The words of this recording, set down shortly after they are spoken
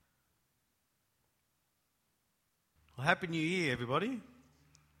Well, Happy New Year, everybody.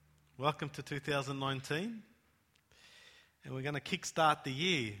 Welcome to 2019. And we're going to kickstart the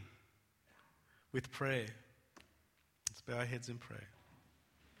year with prayer. Let's bow our heads in prayer.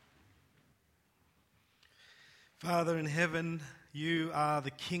 Father in heaven, you are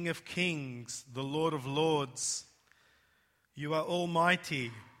the King of Kings, the Lord of Lords. You are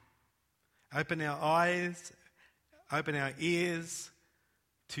almighty. Open our eyes, open our ears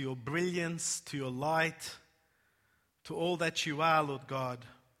to your brilliance, to your light, to all that you are, Lord God.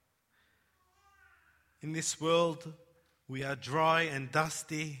 In this world, we are dry and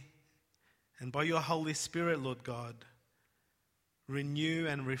dusty, and by your Holy Spirit, Lord God, renew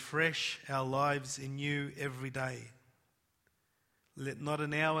and refresh our lives in you every day. Let not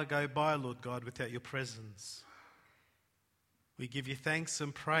an hour go by, Lord God, without your presence. We give you thanks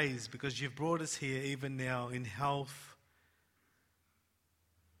and praise because you've brought us here even now in health.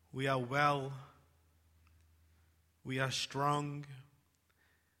 We are well. We are strong.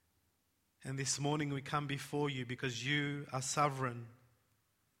 And this morning we come before you because you are sovereign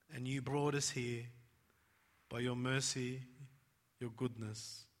and you brought us here by your mercy, your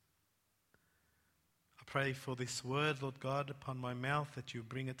goodness. I pray for this word, Lord God, upon my mouth, that you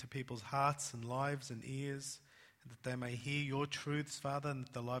bring it to people's hearts and lives and ears, and that they may hear your truths, Father, and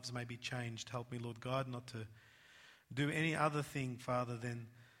that their lives may be changed. Help me, Lord God, not to do any other thing, Father, than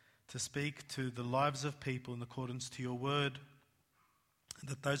to speak to the lives of people in accordance to your word, and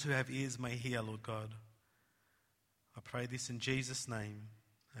that those who have ears may hear, Lord God. I pray this in Jesus' name.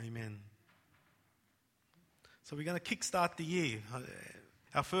 Amen. So we're going to kickstart the year.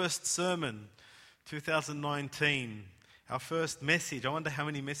 Our first sermon, 2019. Our first message. I wonder how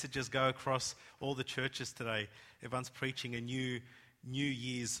many messages go across all the churches today. Everyone's preaching a New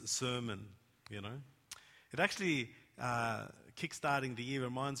Year's sermon, you know. It actually... kickstarting the year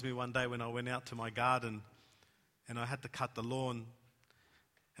reminds me one day when I went out to my garden and I had to cut the lawn,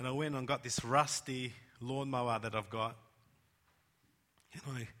 and I went and got this rusty lawnmower that I've got, and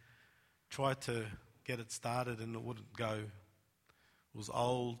I tried to get it started and it wouldn't go. It was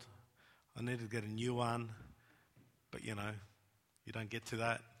old. I needed to get a new one, but you don't get to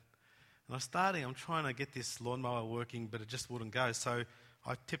that. And I'm trying to get this lawnmower working, but it just wouldn't go. So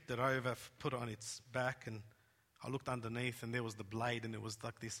I tipped it over, put it on its back, and I looked underneath and there was the blade, and it was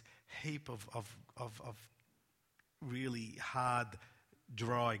like this heap of really hard,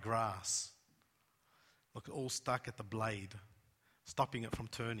 dry grass. Like all stuck at the blade, stopping it from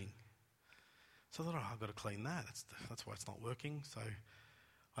turning. So I thought, I've got to clean that. That's why it's not working. So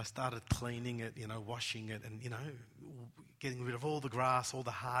I started cleaning it, washing it and, getting rid of all the grass, all the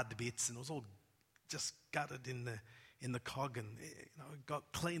hard bits, and it was all just gutted in the cog, and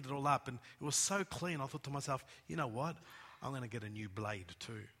cleaned it all up, and it was so clean. I thought to myself, you know what? I'm going to get a new blade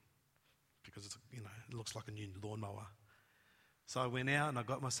too, because it's it looks like a new lawnmower. So I went out and I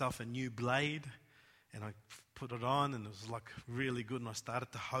got myself a new blade, and I put it on, and it was like really good. And I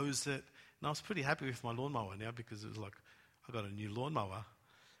started to hose it, and I was pretty happy with my lawnmower now because it was like I got a new lawnmower,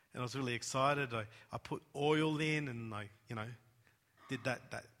 and I was really excited. I put oil in, and I did that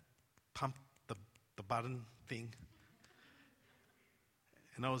pump the button thing.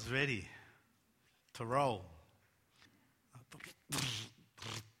 And I was ready to roll.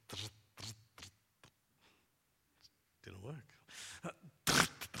 Didn't work.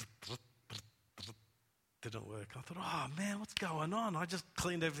 Didn't work. I thought, oh man, what's going on? I just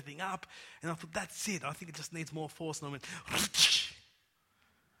cleaned everything up, and I thought, that's it. I think it just needs more force. And I went,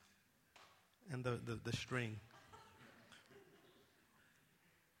 and the string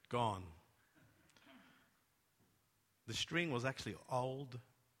gone. The string was actually old,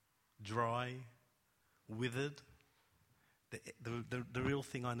 dry, withered. The real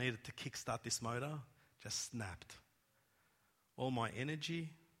thing I needed to kickstart this motor just snapped. All my energy,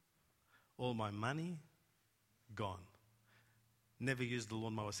 all my money, gone. Never used the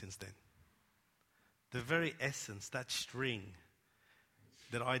lawnmower since then. The very essence, that string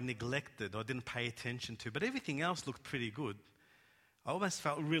that I neglected, I didn't pay attention to, but everything else looked pretty good. I almost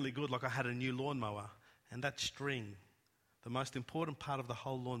felt really good, like I had a new lawnmower, and that string, the most important part of the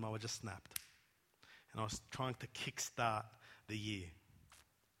whole lawnmower, just snapped. And I was trying to kickstart the year.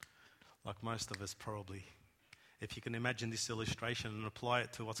 Like most of us probably. If you can imagine this illustration and apply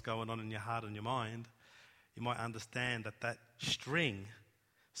it to what's going on in your heart and your mind, you might understand that string,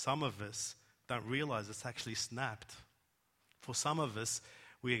 some of us don't realize it's actually snapped. For some of us,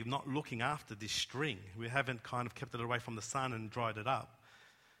 we're not looking after this string. We haven't kind of kept it away from the sun and dried it up.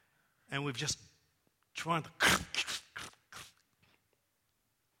 And we've just trying to...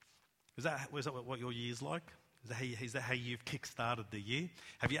 Is that what your year's like? Is that how you've kick-started the year?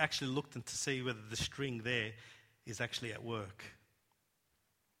 Have you actually looked in to see whether the string there is actually at work.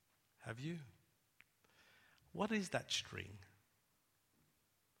 Have you? What is that string?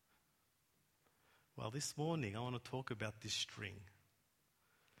 Well, this morning I want to talk about this string.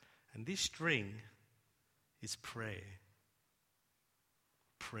 And this string is prayer.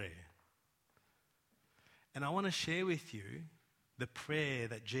 Prayer. And I want to share with you the prayer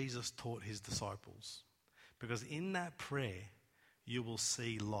that Jesus taught his disciples. Because in that prayer, you will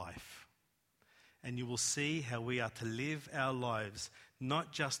see life. And you will see how we are to live our lives,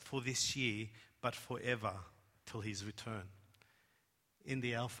 not just for this year, but forever till his return. In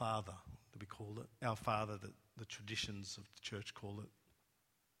the Our Father, that we call it. Our Father, the traditions of the church call it.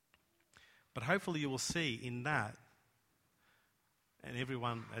 But hopefully you will see in that, and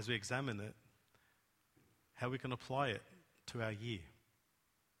everyone as we examine it, how we can apply it to our year.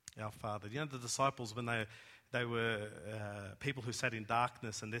 Our Father. You know, the disciples, when they were people who sat in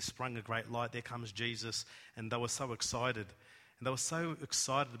darkness and there sprung a great light, there comes Jesus, and they were so excited. And they were so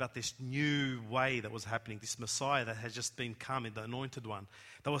excited about this new way that was happening, this Messiah that had just been coming, the anointed one.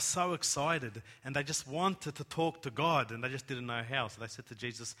 They were so excited, and they just wanted to talk to God, and they just didn't know how. So they said to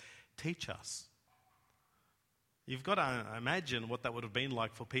Jesus, teach us. You've got to imagine what that would have been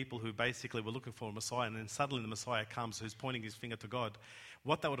like for people who basically were looking for a Messiah, and then suddenly the Messiah comes who's pointing his finger to God.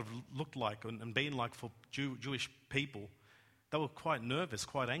 What that would have looked like and been like for Jewish people. They were quite nervous,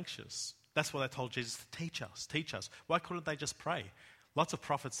 quite anxious. That's why they told Jesus to teach us, teach us. Why couldn't they just pray? Lots of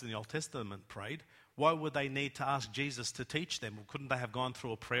prophets in the Old Testament prayed. Why would they need to ask Jesus to teach them? Well, couldn't they have gone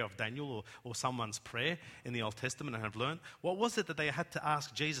through a prayer of Daniel or someone's prayer in the Old Testament and have learned? What was it that they had to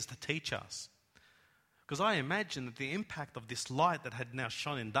ask Jesus to teach us? Because I imagine that the impact of this light that had now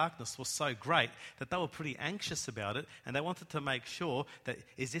shone in darkness was so great that they were pretty anxious about it, and they wanted to make sure that,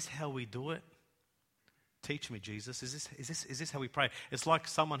 is this how we do it? Teach me, Jesus. Is this how we pray? It's like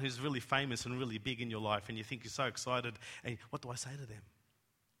someone who's really famous and really big in your life, and you think you're so excited, and what do I say to them?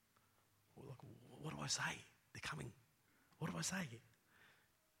 What do I say? They're coming. What do I say?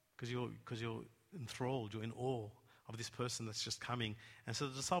 Because you're enthralled, you're in awe of this person that's just coming. And so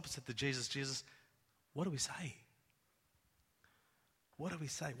the disciples said to Jesus, Jesus, what do we say? What do we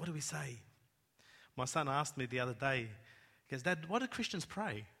say? What do we say? My son asked me the other day, he goes, Dad, what do Christians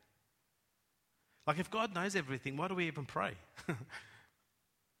pray? Like, if God knows everything, why do we even pray? And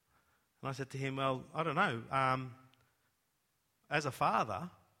I said to him, well, I don't know. As a father,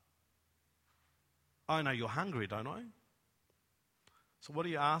 I know you're hungry, don't I? So what do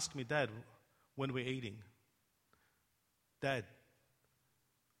you ask me, Dad, when we're eating? Dad,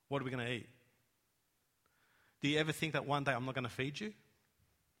 what are we going to eat? Do you ever think that one day I'm not going to feed you? Of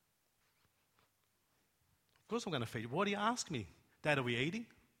course I'm going to feed you. What do you ask me? Dad, are we eating?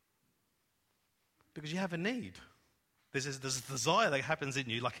 Because you have a need. There's this desire that happens in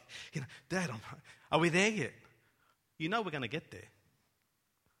you, like, Dad, are we there yet? You know we're going to get there.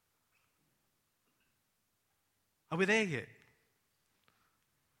 Are we there yet?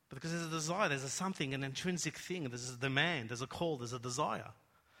 But because there's a desire, there's something, an intrinsic thing, there's a demand, there's a call, there's a desire.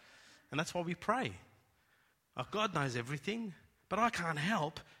 And that's why we pray. God knows everything, but I can't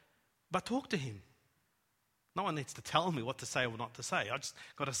help but talk to him. No one needs to tell me what to say or not to say. I just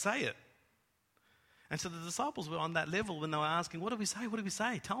got to say it. And so the disciples were on that level when they were asking, what do we say? What do we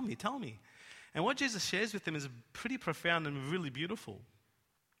say? Tell me, tell me. And what Jesus shares with them is pretty profound and really beautiful.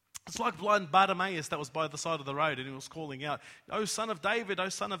 It's like blind Bartimaeus that was by the side of the road and he was calling out, oh son of David,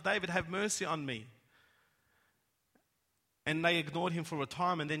 have mercy on me. And they ignored him for a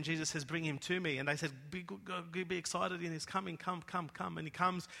time, and then Jesus says, bring him to me. And they said, be excited, and he's coming, come. And he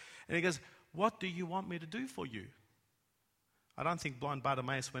comes, and he goes, what do you want me to do for you? I don't think blind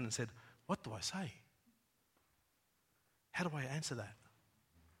Bartimaeus went and said, what do I say? How do I answer that?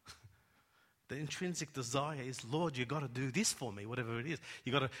 The intrinsic desire is, Lord, you've got to do this for me, whatever it is.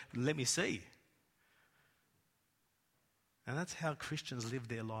 You've got to let me see. And that's how Christians live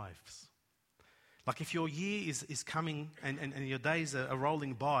their lives. Like if your year is coming and your days are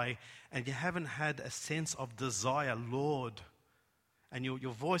rolling by and you haven't had a sense of desire, Lord, and your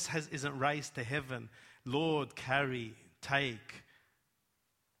voice isn't raised to heaven, Lord, carry, take,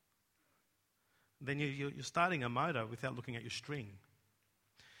 then you're starting a motor without looking at your string.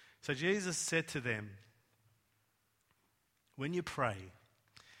 So Jesus said to them, when you pray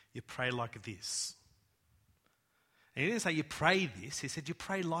like this. And he didn't say you pray this, he said you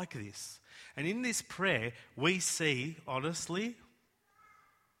pray like this. And in this prayer, we see, honestly,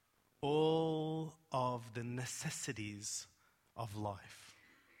 all of the necessities of life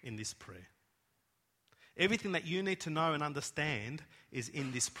in this prayer. Everything that you need to know and understand is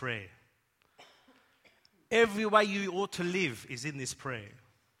in this prayer. Every way you ought to live is in this prayer.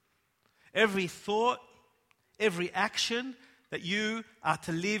 Every thought, Every action that you are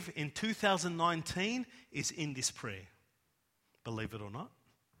to live in 2019 is in this prayer. Believe it or not.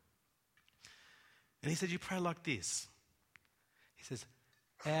 And he said, you pray like this. He says,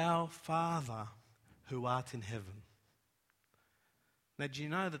 Our Father who art in heaven. Now, do you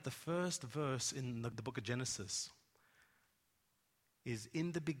know that the first verse in the book of Genesis is,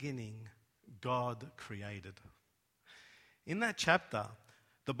 in the beginning, God created? In that chapter,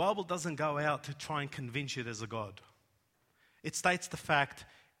 the Bible doesn't go out to try and convince you there's a God. It states the fact,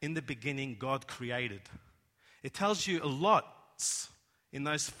 in the beginning, God created. It tells you a lot in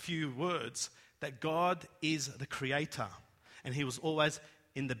those few words that God is the creator, and he was always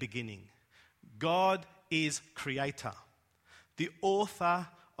in the beginning. God is creator. The author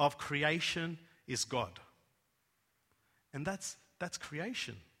of creation is God. And that's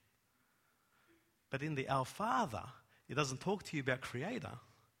creation. But in the Our Father, it doesn't talk to you about creator.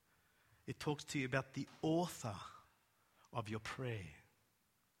 It talks to you about the author of your prayer.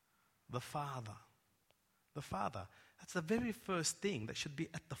 The Father. The Father. That's the very first thing that should be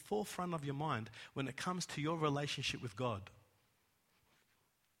at the forefront of your mind when it comes to your relationship with God.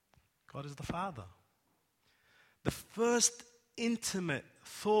 God is the Father. The first intimate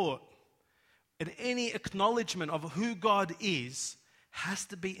thought and any acknowledgement of who God is has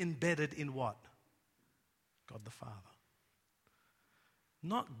to be embedded in what? God the Father.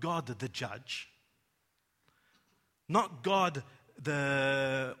 Not God the judge. Not God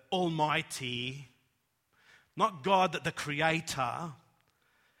the Almighty. Not God the Creator.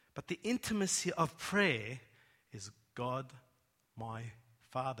 But the intimacy of prayer is God my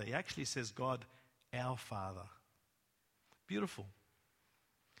Father. He actually says God our Father. Beautiful.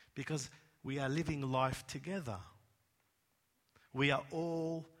 Because we are living life together. We are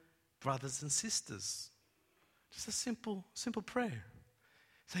all brothers and sisters. Just a simple prayer.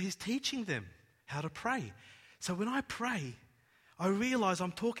 So he's teaching them how to pray. So when I pray, I realize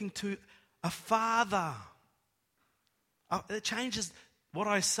I'm talking to a Father. It changes what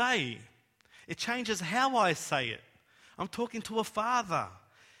I say. It changes how I say it. I'm talking to a Father.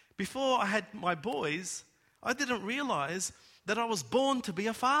 Before I had my boys, I didn't realize that I was born to be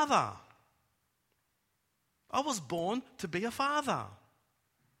a father. I was born to be a father.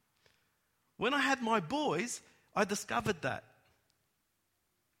 When I had my boys, I discovered that.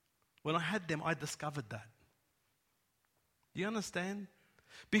 When I had them, I discovered that. Do you understand?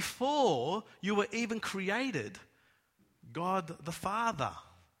 Before you were even created, God the Father.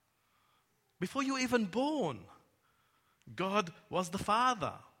 Before you were even born, God was the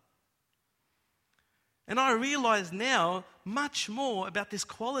Father. And I realize now much more about this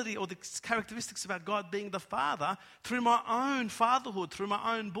quality or the characteristics about God being the Father through my own fatherhood, through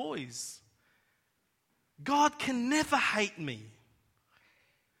my own boys. God can never hate me.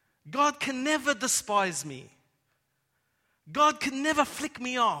 God can never despise me. God can never flick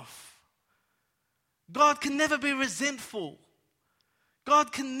me off. God can never be resentful.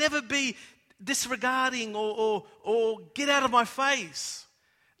 God can never be disregarding or get out of my face.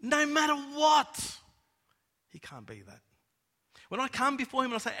 No matter what. He can't be that. When I come before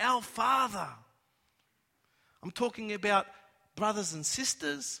him and I say, Our Father, I'm talking about brothers and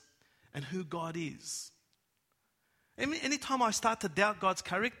sisters and who God is. Anytime I start to doubt God's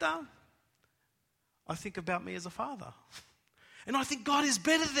character, I think about me as a father. And I think God is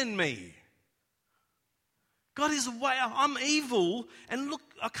better than me. God is way, I'm evil, and look,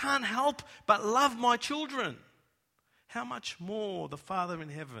 I can't help but love my children. How much more the Father in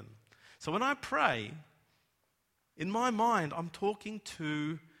heaven? So when I pray, in my mind, I'm talking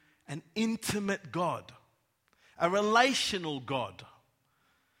to an intimate God, a relational God,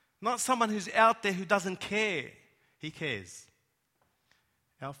 not someone who's out there who doesn't care. He cares.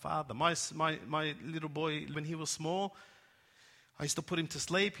 Our Father. My little boy, when he was small, I used to put him to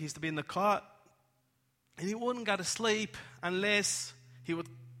sleep. He used to be in the cot, and he wouldn't go to sleep unless he would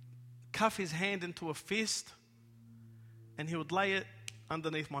cuff his hand into a fist, and he would lay it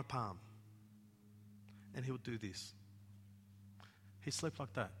underneath my palm. And he would do this. He'd sleep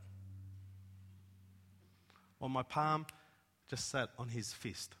like that. While my palm just sat on his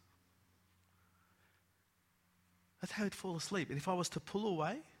fist. That's how he'd fall asleep. And if I was to pull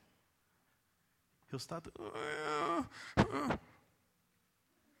away, he'll start to...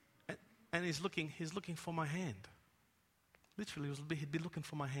 And he's looking for my hand. Literally, he'd be looking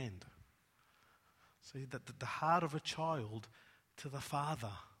for my hand. So the heart of a child to the Father.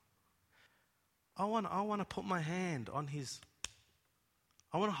 I want to put my hand on his...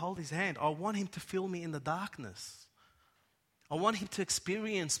 I want to hold his hand. I want him to feel me in the darkness. I want him to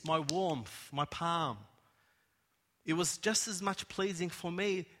experience my warmth, my palm. It was just as much pleasing for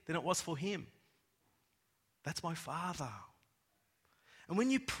me than it was for him. That's my Father. And when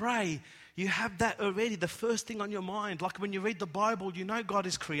you pray, you have that already, the first thing on your mind. Like when you read the Bible, you know God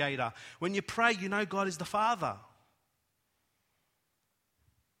is creator. When you pray, you know God is the Father.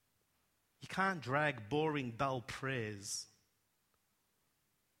 You can't drag boring, dull prayers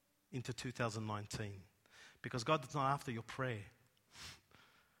into 2019 because God is not after your prayer.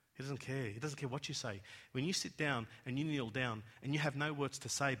 He doesn't care. He doesn't care what you say. When you sit down and you kneel down and you have no words to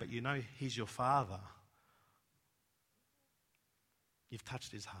say, but you know He's your Father, you've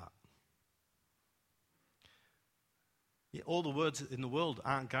touched His heart. Yeah, all the words in the world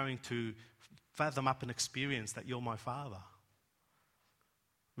aren't going to fathom up an experience that you're my Father.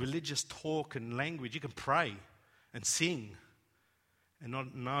 Religious talk and language, you can pray and sing and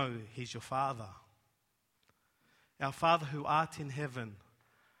not know He's your Father. Our Father who art in heaven,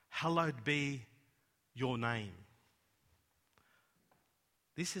 hallowed be your name.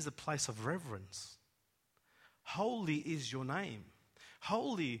 This is a place of reverence. Holy is your name.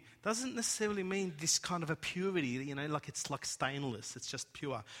 Holy doesn't necessarily mean this kind of a purity, like it's like stainless, it's just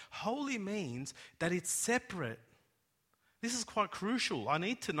pure. Holy means that it's separate. This is quite crucial. I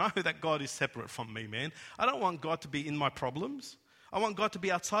need to know that God is separate from me, man. I don't want God to be in my problems. I want God to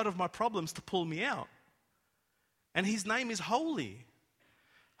be outside of my problems to pull me out. And His name is holy.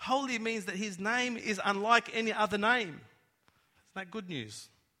 Holy means that His name is unlike any other name. Isn't that good news?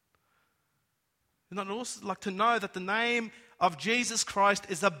 Isn't it also like to know that the name of Jesus Christ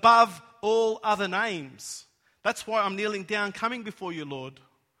is above all other names? That's why I'm kneeling down, coming before you, Lord.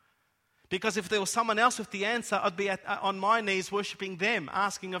 Because if there was someone else with the answer, I'd be on my knees worshipping them,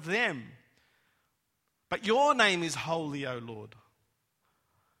 asking of them. But your name is holy, O Lord.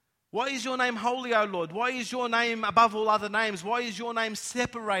 Why is your name holy, O Lord? Why is your name above all other names? Why is your name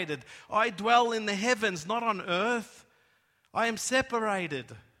separated? I dwell in the heavens, not on earth. I am separated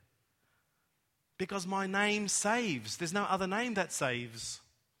because my name saves. There's no other name that saves.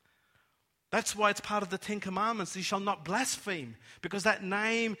 That's why it's part of the Ten Commandments. You shall not blaspheme, because that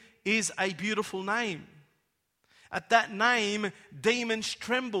name is a beautiful name. At that name, demons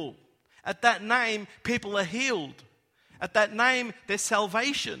tremble. At that name, people are healed. At that name, there's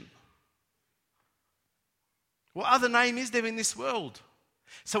salvation. What other name is there in this world?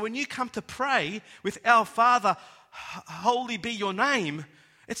 So when you come to pray with our Father, holy be your name,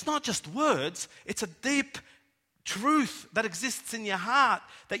 it's not just words, it's a deep truth that exists in your heart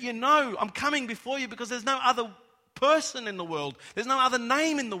that you know I'm coming before you because there's no other person in the world, there's no other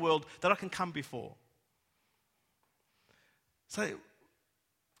name in the world that I can come before. So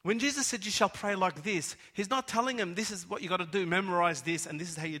when Jesus said you shall pray like this, He's not telling them this is what you got to do, memorize this and this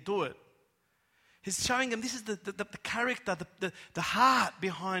is how you do it. He's showing them this is the character, the heart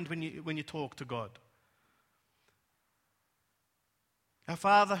behind when you talk to God. Our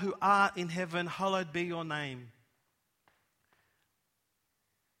Father who art in heaven, hallowed be your name.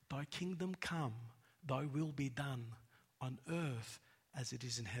 Thy kingdom come, thy will be done on earth as it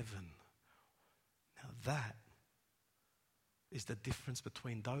is in heaven. Now that is the difference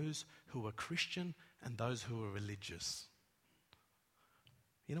between those who are Christian and those who are religious.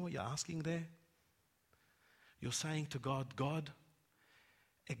 You know what you're asking there? You're saying to God, God,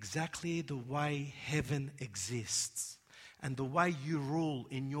 exactly the way heaven exists and the way you rule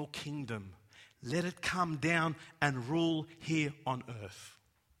in your kingdom, let it come down and rule here on earth.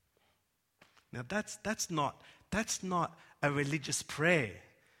 Now that's not a religious prayer.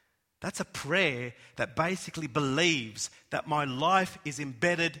 That's a prayer that basically believes that my life is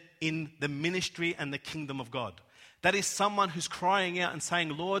embedded in the ministry and the kingdom of God. That is someone who's crying out and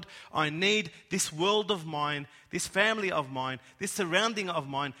saying, Lord, I need this world of mine, this family of mine, this surrounding of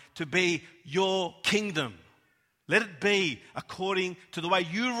mine to be your kingdom. Let it be according to the way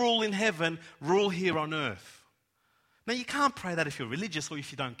you rule in heaven, rule here on earth. Now you can't pray that if you're religious or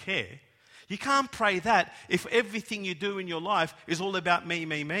if you don't care. You can't pray that if everything you do in your life is all about me,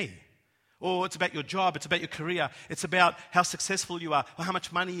 me, me. Or it's about your job, it's about your career, it's about how successful you are, or how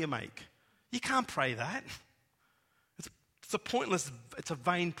much money you make. You can't pray that. It's a pointless, it's a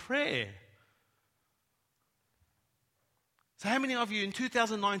vain prayer. So how many of you in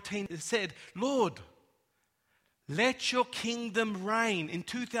 2019 said, Lord, let your kingdom reign in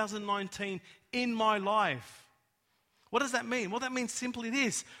 2019 in my life? What does that mean? Well, that means simply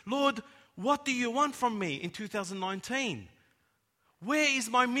this. Lord, what do you want from me in 2019? Where is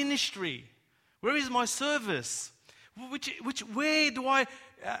my ministry? Where is my service? Where do I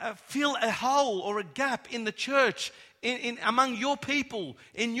feel a hole or a gap in the church, in among your people,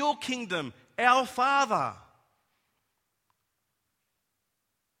 in your kingdom, our Father?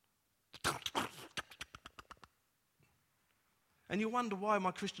 And you wonder why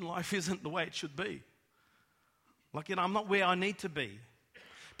my Christian life isn't the way it should be. I'm not where I need to be.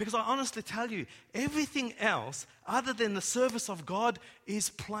 Because I honestly tell you, everything else other than the service of God is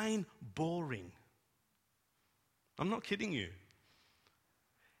plain boring. I'm not kidding you.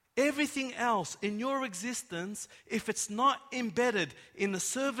 Everything else in your existence, if it's not embedded in the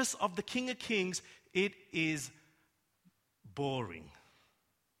service of the King of Kings, it is boring.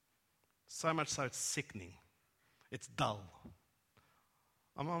 So much so it's sickening. It's dull.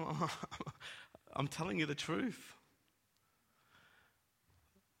 I'm telling you the truth.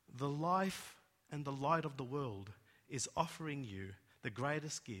 The life and the light of the world is offering you the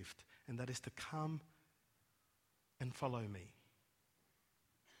greatest gift, and that is to come and follow me.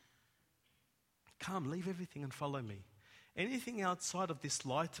 Come, leave everything and follow me. Anything outside of this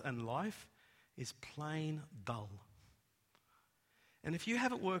light and life is plain dull. And if you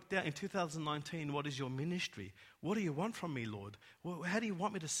haven't worked out in 2019 what is your ministry, what do you want from me, Lord? How do you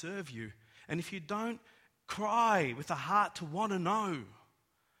want me to serve you? And if you don't cry with a heart to want to know,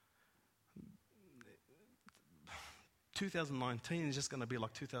 2019 is just going to be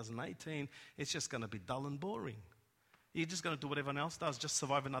like 2018. It's just going to be dull and boring. You're just going to do what everyone else does, just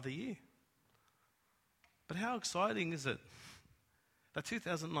survive another year. But how exciting is it that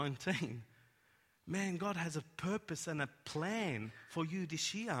 2019, man, God has a purpose and a plan for you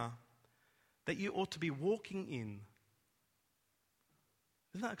this year that you ought to be walking in.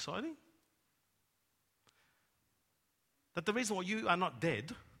 Isn't that exciting? That the reason why you are not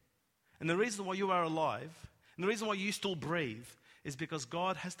dead, and the reason why you are alive, and the reason why you still breathe is because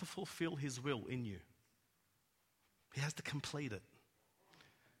God has to fulfill His will in you. He has to complete it.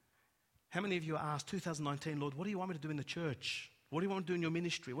 How many of you are asked, 2019, Lord, what do you want me to do in the church? What do you want me to do in your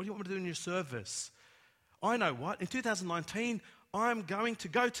ministry? What do you want me to do in your service? I know what. In 2019, I'm going to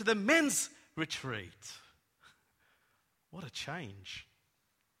go to the men's retreat. What a change.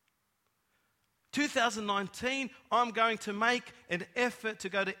 2019, I'm going to make an effort to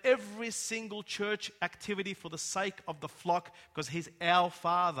go to every single church activity for the sake of the flock because He's our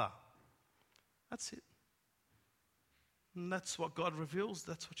Father. That's it. And that's what God reveals.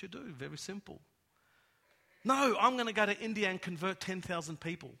 That's what you do. Very simple. No, I'm going to go to India and convert 10,000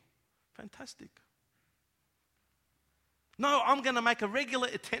 people. Fantastic. No, I'm going to make a regular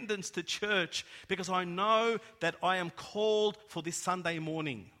attendance to church because I know that I am called for this Sunday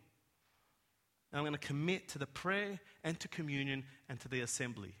morning. And I'm going to commit to the prayer and to communion and to the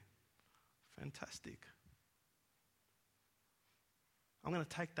assembly. Fantastic. I'm going to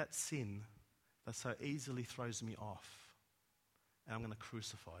take that sin that so easily throws me off, and I'm going to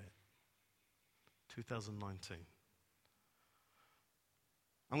crucify it. 2019.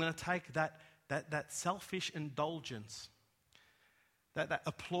 I'm going to take that selfish indulgence, that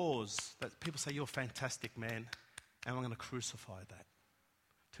applause that people say, you're fantastic, man, and I'm going to crucify that.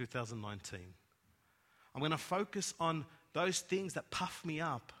 2019. I'm going to focus on those things that puff me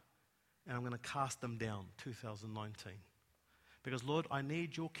up, and I'm going to cast them down. 2019. Because, Lord, I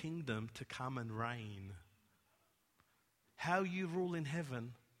need your kingdom to come and reign. How you rule in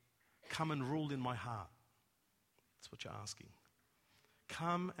heaven, come and rule in my heart. That's what you're asking.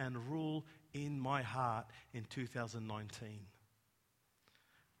 Come and rule in my heart in 2019.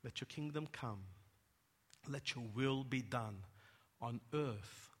 Let your kingdom come. Let your will be done on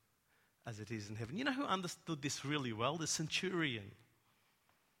earth as it is in heaven. You know who understood this really well? The centurion.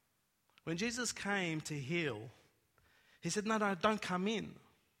 When Jesus came to heal, he said, no, don't come in.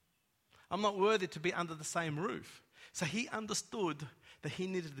 I'm not worthy to be under the same roof. So he understood that he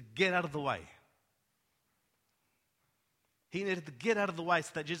needed to get out of the way. He needed to get out of the way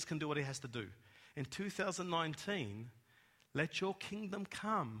so that Jesus can do what he has to do. In 2019, let your kingdom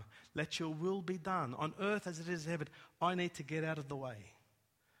come. Let your will be done on earth as it is in heaven. I need to get out of the way.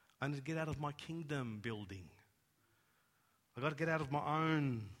 I need to get out of my kingdom building. I've got to get out of my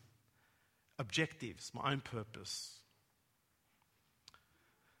own objectives, my own purpose.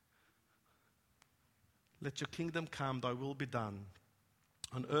 Let your kingdom come, thy will be done,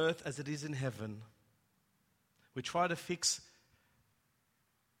 on earth as it is in heaven. We try to fix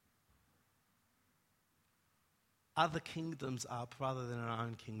other kingdoms up rather than our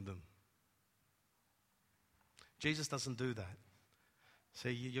own kingdom. Jesus doesn't do that.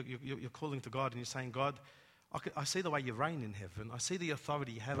 See, you're calling to God and you're saying, God, I see the way you reign in heaven. I see the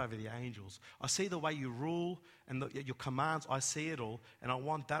authority you have over the angels. I see the way you rule and your commands. I see it all, and I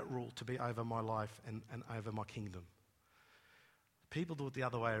want that rule to be over my life and over my kingdom. People do it the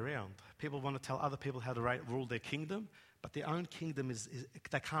other way around. People want to tell other people how to rule their kingdom, but their own kingdom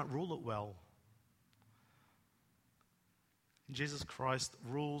they can't rule it well. Jesus Christ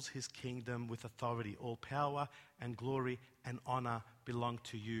rules his kingdom with authority. All power and glory and honor belong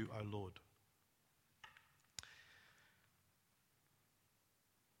to you, O Lord.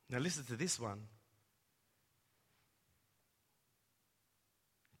 Now listen to this one.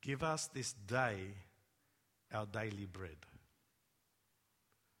 Give us this day our daily bread.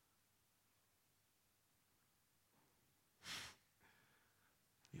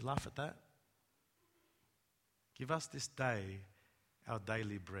 You laugh at that? Give us this day our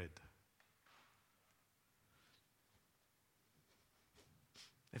daily bread.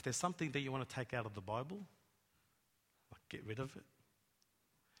 If there's something that you want to take out of the Bible, like get rid of it,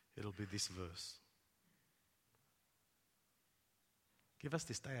 it'll be this verse. Give us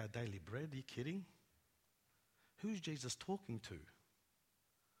this day our daily bread. Are you kidding? Who's Jesus talking to?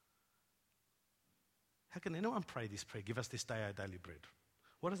 How can anyone pray this prayer? Give us this day our daily bread.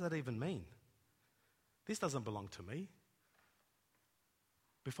 What does that even mean? This doesn't belong to me.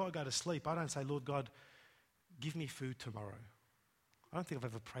 Before I go to sleep, I don't say, Lord God, give me food tomorrow. I don't think I've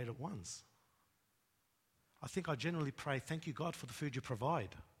ever prayed it once. I think I generally pray, thank you, God, for the food you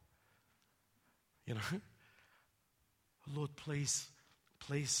provide. You know? Lord, please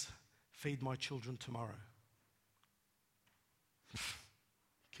feed my children tomorrow.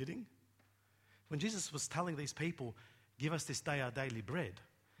 Kidding? When Jesus was telling these people, give us this day our daily bread,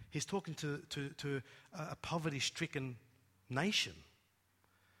 he's talking to a poverty-stricken nation.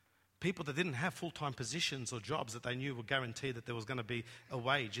 People that didn't have full-time positions or jobs that they knew were guaranteed that there was going to be a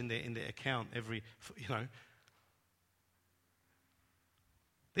wage in their account every,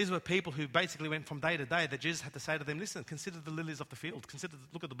 These were people who basically went from day to day that Jesus had to say to them, listen, consider the lilies of the field.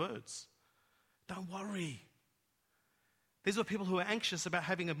 Look at the birds. Don't worry. These were people who were anxious about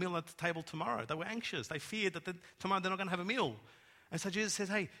having a meal at the table tomorrow. They were anxious. They feared that tomorrow they're not going to have a meal. And so Jesus says,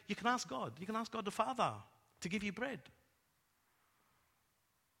 hey, you can ask God. You can ask God the Father to give you bread.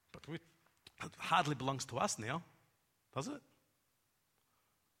 But it hardly belongs to us now, does it?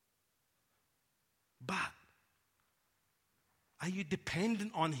 But are you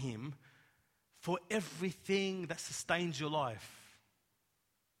dependent on Him for everything that sustains your life?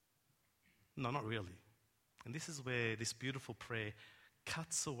 No, not really. And this is where this beautiful prayer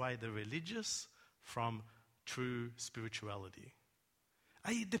cuts away the religious from true spirituality.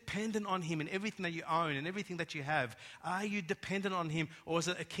 Are you dependent on Him in everything that you own and everything that you have? Are you dependent on Him, or is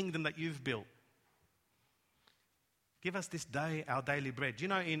it a kingdom that you've built? Give us this day our daily bread. You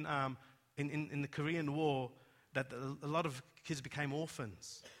know, in the Korean War, that a lot of kids became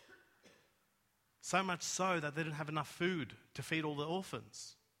orphans. So much so that they didn't have enough food to feed all the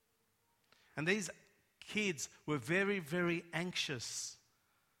orphans. And these kids were very, very anxious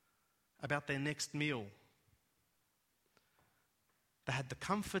about their next meal. They had the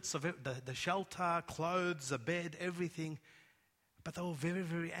comforts of it, the shelter, clothes, a bed, everything. But they were very,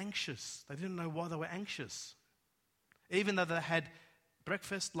 very anxious. They didn't know why they were anxious. Even though they had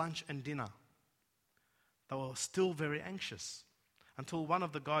breakfast, lunch, and dinner, they were still very anxious. Until one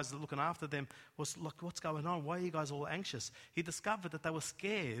of the guys that were looking after them was, look, what's going on? Why are you guys all anxious? He discovered that they were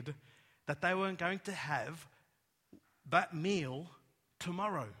scared that they weren't going to have that meal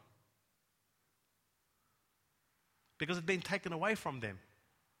tomorrow, because it had been taken away from them.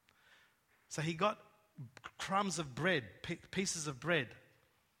 So he got crumbs of bread, pieces of bread,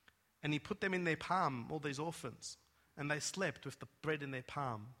 and he put them in their palm, all these orphans, and they slept with the bread in their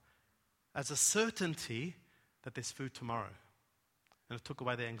palm as a certainty that there's food tomorrow. And it took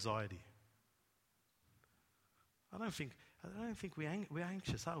away their anxiety. I don't think we're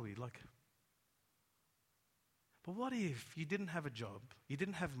anxious, are we? But what if you didn't have a job, you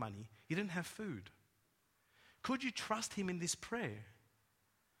didn't have money, you didn't have food? Could you trust Him in this prayer?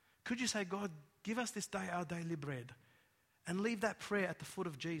 Could you say, God, give us this day our daily bread, and leave that prayer at the foot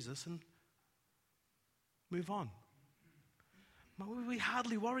of Jesus and move on? We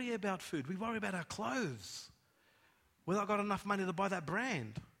hardly worry about food. We worry about our clothes. Whether I got enough money to buy that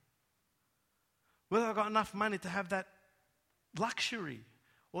brand. Whether I got enough money to have that luxury,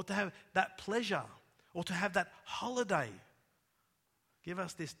 or to have that pleasure, or to have that holiday. Give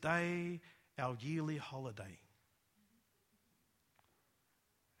us this day our yearly holiday.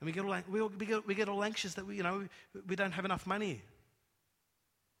 And we get all anxious that we don't have enough money.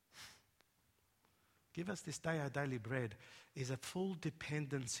 Give us this day our daily bread is a full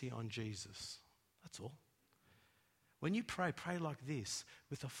dependency on Jesus. That's all. When you pray like this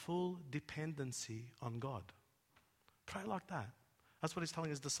with a full dependency on God. Pray like that. That's what He's telling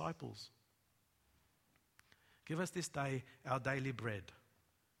His disciples. Give us this day our daily bread.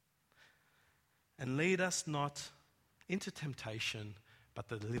 And lead us not into temptation, but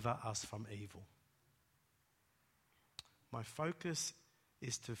deliver us from evil. My focus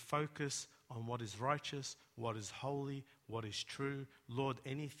is to focus on what is righteous, what is holy, what is true. Lord,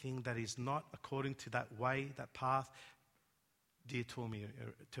 anything that is not according to that way, that path, dear, turn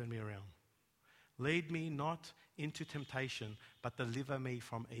me around. Lead me not into temptation, but deliver me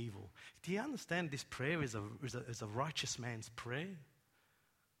from evil. Do you understand this prayer is a righteous man's prayer?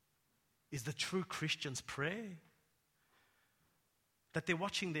 Is the true Christian's prayer? That they're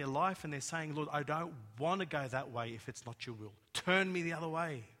watching their life and they're saying, Lord, I don't want to go that way if it's not your will. Turn me the other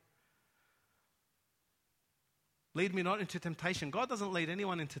way. Lead me not into temptation. God doesn't lead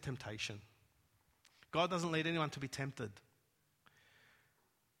anyone into temptation. God doesn't lead anyone to be tempted.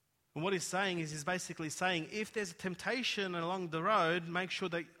 And what he's saying is, he's basically saying, if there's a temptation along the road, make sure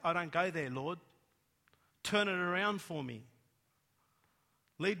that I don't go there, Lord. Turn it around for me.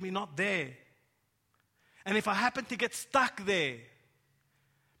 Lead me not there. And if I happen to get stuck there,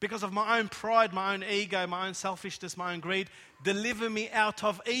 because of my own pride, my own ego, my own selfishness, my own greed, deliver me out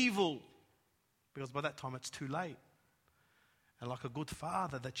of evil. Because by that time it's too late. And like a good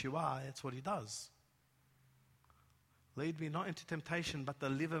father that you are, that's what he does. Lead me not into temptation, but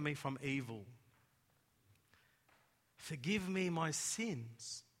deliver me from evil. Forgive me my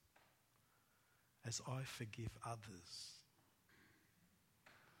sins as I forgive others.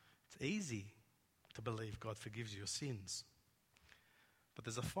 It's easy to believe God forgives your sins. But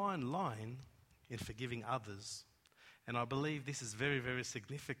there's a fine line in forgiving others. And I believe this is very, very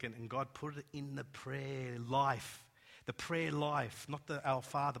significant. And God put it in the prayer life. The prayer life, not the Our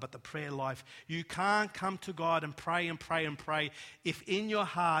Father, but the prayer life. You can't come to God and pray and pray and pray if in your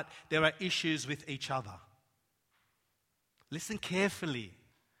heart there are issues with each other. Listen carefully.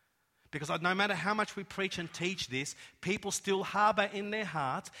 Because no matter how much we preach and teach this, people still harbor in their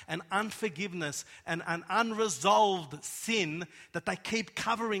hearts an unforgiveness and an unresolved sin that they keep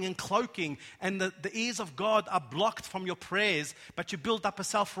covering and cloaking. And the ears of God are blocked from your prayers, but you build up a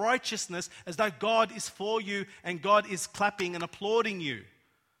self-righteousness as though God is for you and God is clapping and applauding you.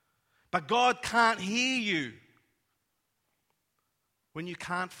 But God can't hear you when you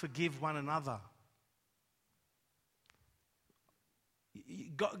can't forgive one another.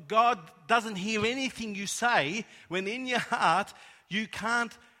 God doesn't hear anything you say when in your heart you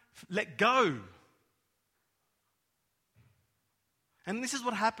can't let go. And this is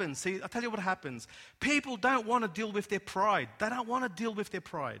what happens. See, I'll tell you what happens. People don't want to deal with their pride. They don't want to deal with their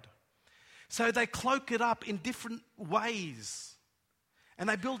pride. So they cloak it up in different ways. And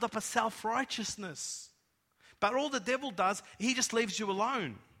they build up a self-righteousness. But all the devil does, he just leaves you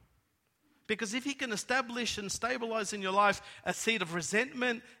alone. Because if he can establish and stabilize in your life a seed of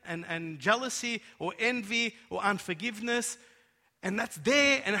resentment and jealousy or envy or unforgiveness, and that's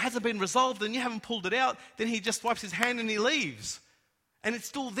there and it hasn't been resolved and you haven't pulled it out, then he just wipes his hand and he leaves. And it's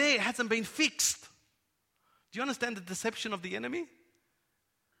still there, it hasn't been fixed. Do you understand the deception of the enemy?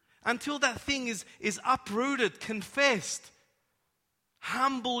 Until that thing is uprooted, confessed,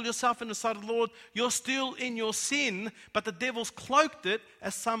 humble yourself in the sight of the Lord, you're still in your sin, but the devil's cloaked it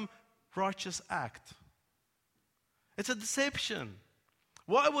as some righteous act. It's a deception.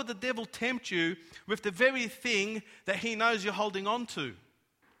 Why would the devil tempt you with the very thing that he knows you're holding on to?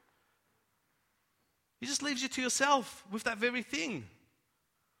 He just leaves you to yourself with that very thing.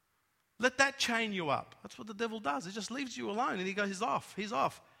 Let that chain you up. That's what the devil does. He just leaves you alone and he goes, he's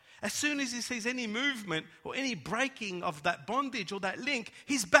off. As soon as he sees any movement or any breaking of that bondage or that link,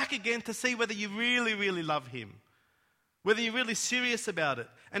 he's back again to see whether you really, really love him. Whether you're really serious about it.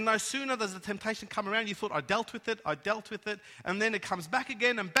 And no sooner does the temptation come around, you thought, I dealt with it, and then it comes back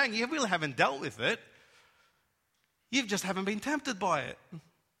again, and bang, you really haven't dealt with it. You just haven't been tempted by it.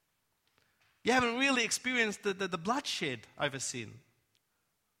 You haven't really experienced the bloodshed over sin.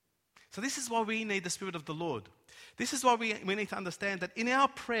 So this is why we need the Spirit of the Lord. This is why we need to understand that in our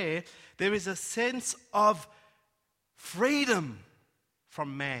prayer, there is a sense of freedom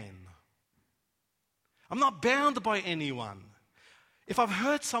from man. I'm not bound by anyone. If I've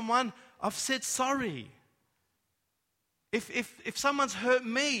hurt someone, I've said sorry. If someone's hurt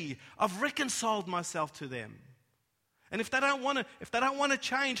me, I've reconciled myself to them. And if they don't want to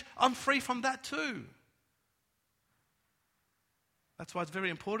change, I'm free from that too. That's why it's very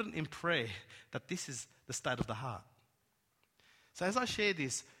important in prayer that this is the state of the heart. So as I share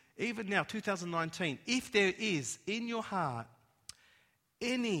this, even now, 2019, if there is in your heart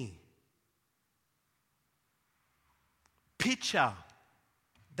any picture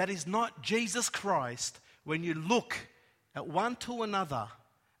that is not Jesus Christ, when you look at one to another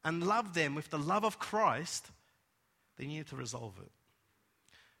and love them with the love of Christ, then you need to resolve it.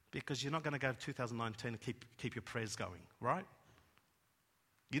 Because you're not going to go to 2019 and keep your prayers going, right?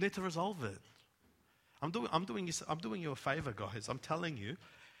 You need to resolve it. I'm doing you a favor, guys. I'm telling you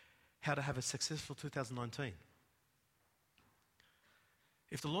how to have a successful 2019.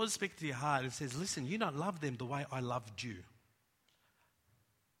 If the Lord speaks to your heart and says, listen, you don't love them the way I loved you.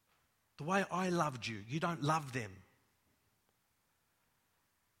 The way I loved you, you don't love them.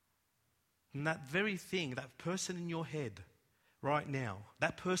 And that very thing, that person in your head right now,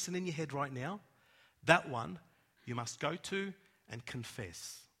 that person in your head right now, that one you must go to and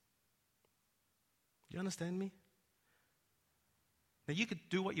confess. Do you understand me? Now you could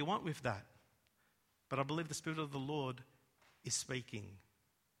do what you want with that, but I believe the Spirit of the Lord is speaking.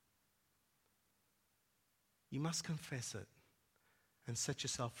 You must confess it and set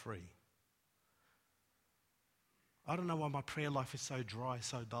yourself free. I don't know why my prayer life is so dry,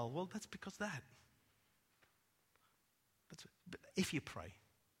 so dull. Well, that's because of that. But if you pray.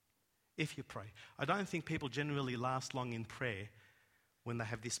 I don't think people generally last long in prayer when they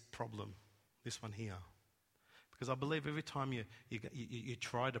have this problem, this one here. Because I believe every time you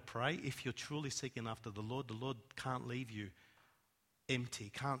try to pray, if you're truly seeking after the Lord can't leave you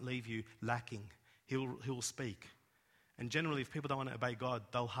empty, can't leave you lacking. He'll speak. And generally, if people don't want to obey God,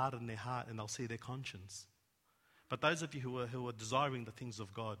 they'll harden their heart and they'll see their conscience. But those of you who are desiring the things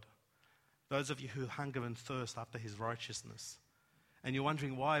of God, those of you who hunger and thirst after His righteousness, and you're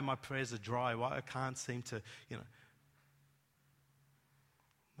wondering why my prayers are dry, why I can't seem to,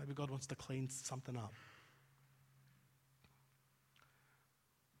 maybe God wants to clean something up.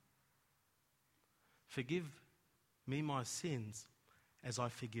 Forgive me my sins as I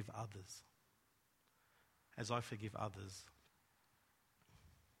forgive others. As I forgive others.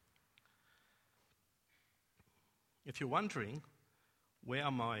 If you're wondering, where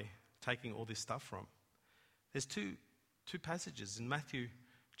am I taking all this stuff from? There's two passages in Matthew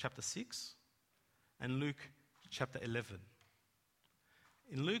chapter 6 and Luke chapter 11.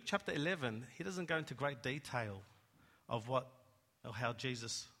 In Luke chapter 11, he doesn't go into great detail of how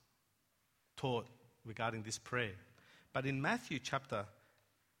Jesus taught regarding this prayer. But in Matthew chapter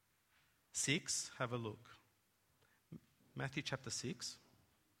 6, have a look. Matthew chapter 6,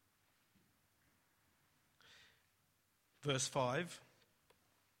 verse 5.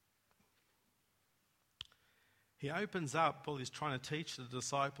 He opens up while he's trying to teach the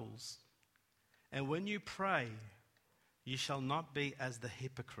disciples. And when you pray, you shall not be as the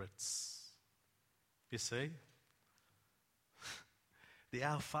hypocrites. You see? The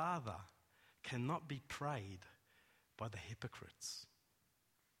Our Father cannot be prayed by the hypocrites.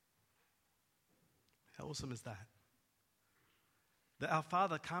 How awesome is that? The Our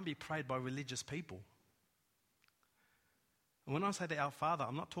Father can't be prayed by religious people. And when I say the Our Father,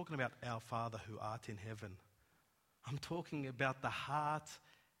 I'm not talking about our Father who art in heaven. I'm talking about the heart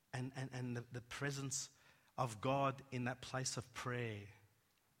and the presence of God in that place of prayer.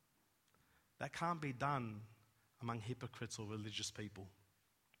 That can't be done among hypocrites or religious people.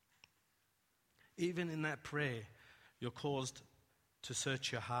 Even in that prayer, you're caused to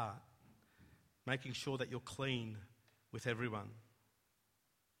search your heart, making sure that you're clean with everyone.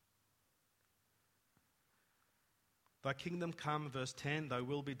 Thy kingdom come, verse 10, thy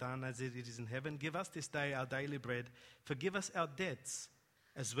will be done as it is in heaven. Give us this day our daily bread. Forgive us our debts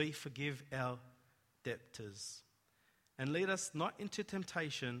as we forgive our debtors. And lead us not into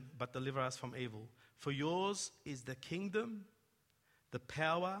temptation, but deliver us from evil. For yours is the kingdom, the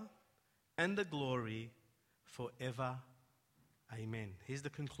power, and the glory forever. Amen. Here's the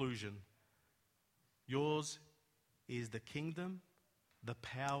conclusion. Yours is the kingdom, the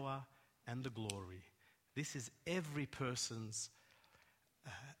power, and the glory. This is every person's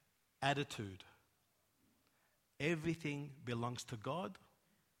attitude. Everything belongs to God,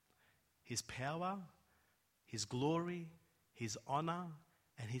 His power, His glory, His honor,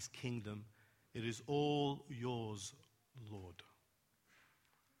 and His kingdom. It is all yours, Lord.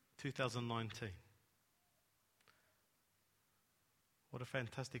 2019. What a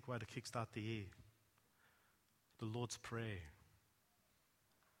fantastic way to kickstart the year. The Lord's Prayer.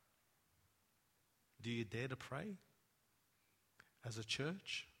 Do you dare to pray as a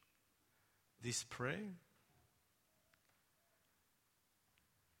church this prayer?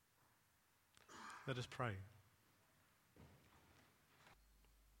 Let us pray.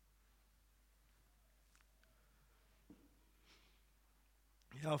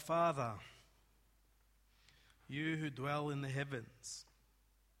 Our Father, you who dwell in the heavens,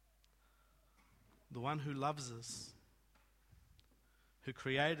 the one who loves us, who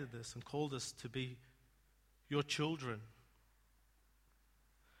created us and called us to be your children.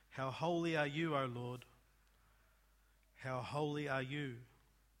 How holy are you, O Lord? How holy are you?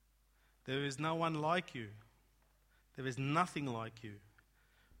 There is no one like you. There is nothing like you.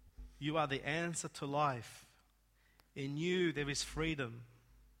 You are the answer to life. In you there is freedom.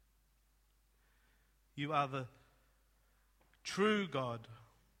 You are the true God,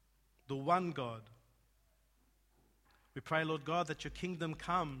 the one God. We pray, Lord God, that your kingdom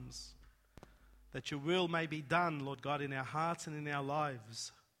comes that your will may be done, Lord God, in our hearts and in our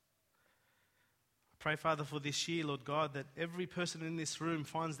lives. I pray, Father, for this year, Lord God, that every person in this room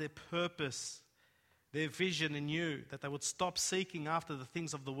finds their purpose, their vision in you, that they would stop seeking after the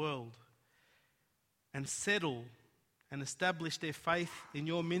things of the world and settle and establish their faith in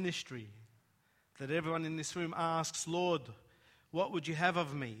your ministry. That everyone in this room asks, Lord, what would you have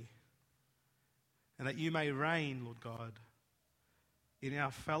of me? And that you may reign, Lord God, in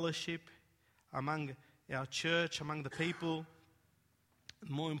our fellowship, among our church, among the people, and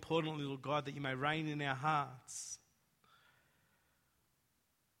more importantly, Lord God, that you may reign in our hearts.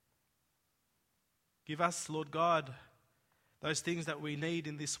 Give us, Lord God, those things that we need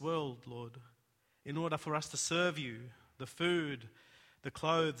in this world, Lord, in order for us to serve you, the food, the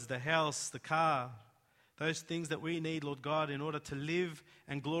clothes, the house, the car, those things that we need, Lord God, in order to live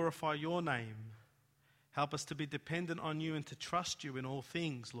and glorify your name. Help us to be dependent on you and to trust you in all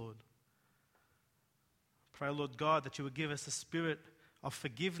things, Lord. Pray, Lord God, that you would give us a spirit of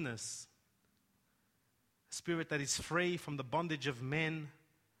forgiveness, a spirit that is free from the bondage of man's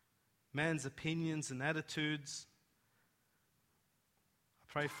opinions and attitudes.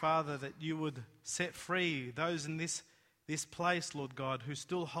 I pray, Father, that you would set free those in this place, Lord God, who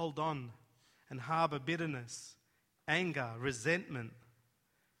still hold on and harbour bitterness, anger, resentment.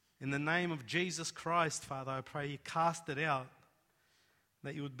 In the name of Jesus Christ, Father, I pray you cast it out,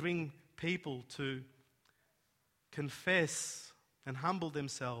 that you would bring people to confess and humble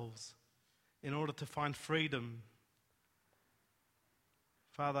themselves in order to find freedom.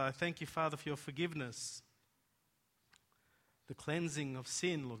 Father, I thank you, Father, for your forgiveness, the cleansing of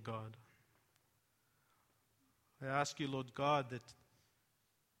sin, Lord God. I ask you, Lord God, that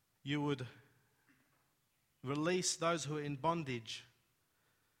you would release those who are in bondage.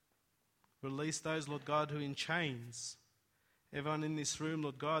 Release those, Lord God, who are in chains. Everyone in this room,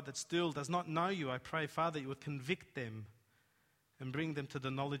 Lord God, that still does not know you, I pray, Father, you would convict them and bring them to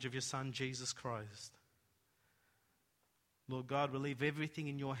the knowledge of your Son, Jesus Christ. Lord God, we leave everything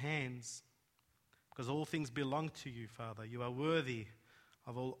in your hands because all things belong to you, Father. You are worthy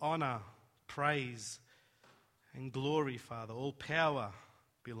of all honor, praise, and glory, Father. All power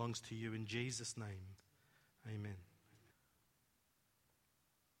belongs to you in Jesus' name. Amen.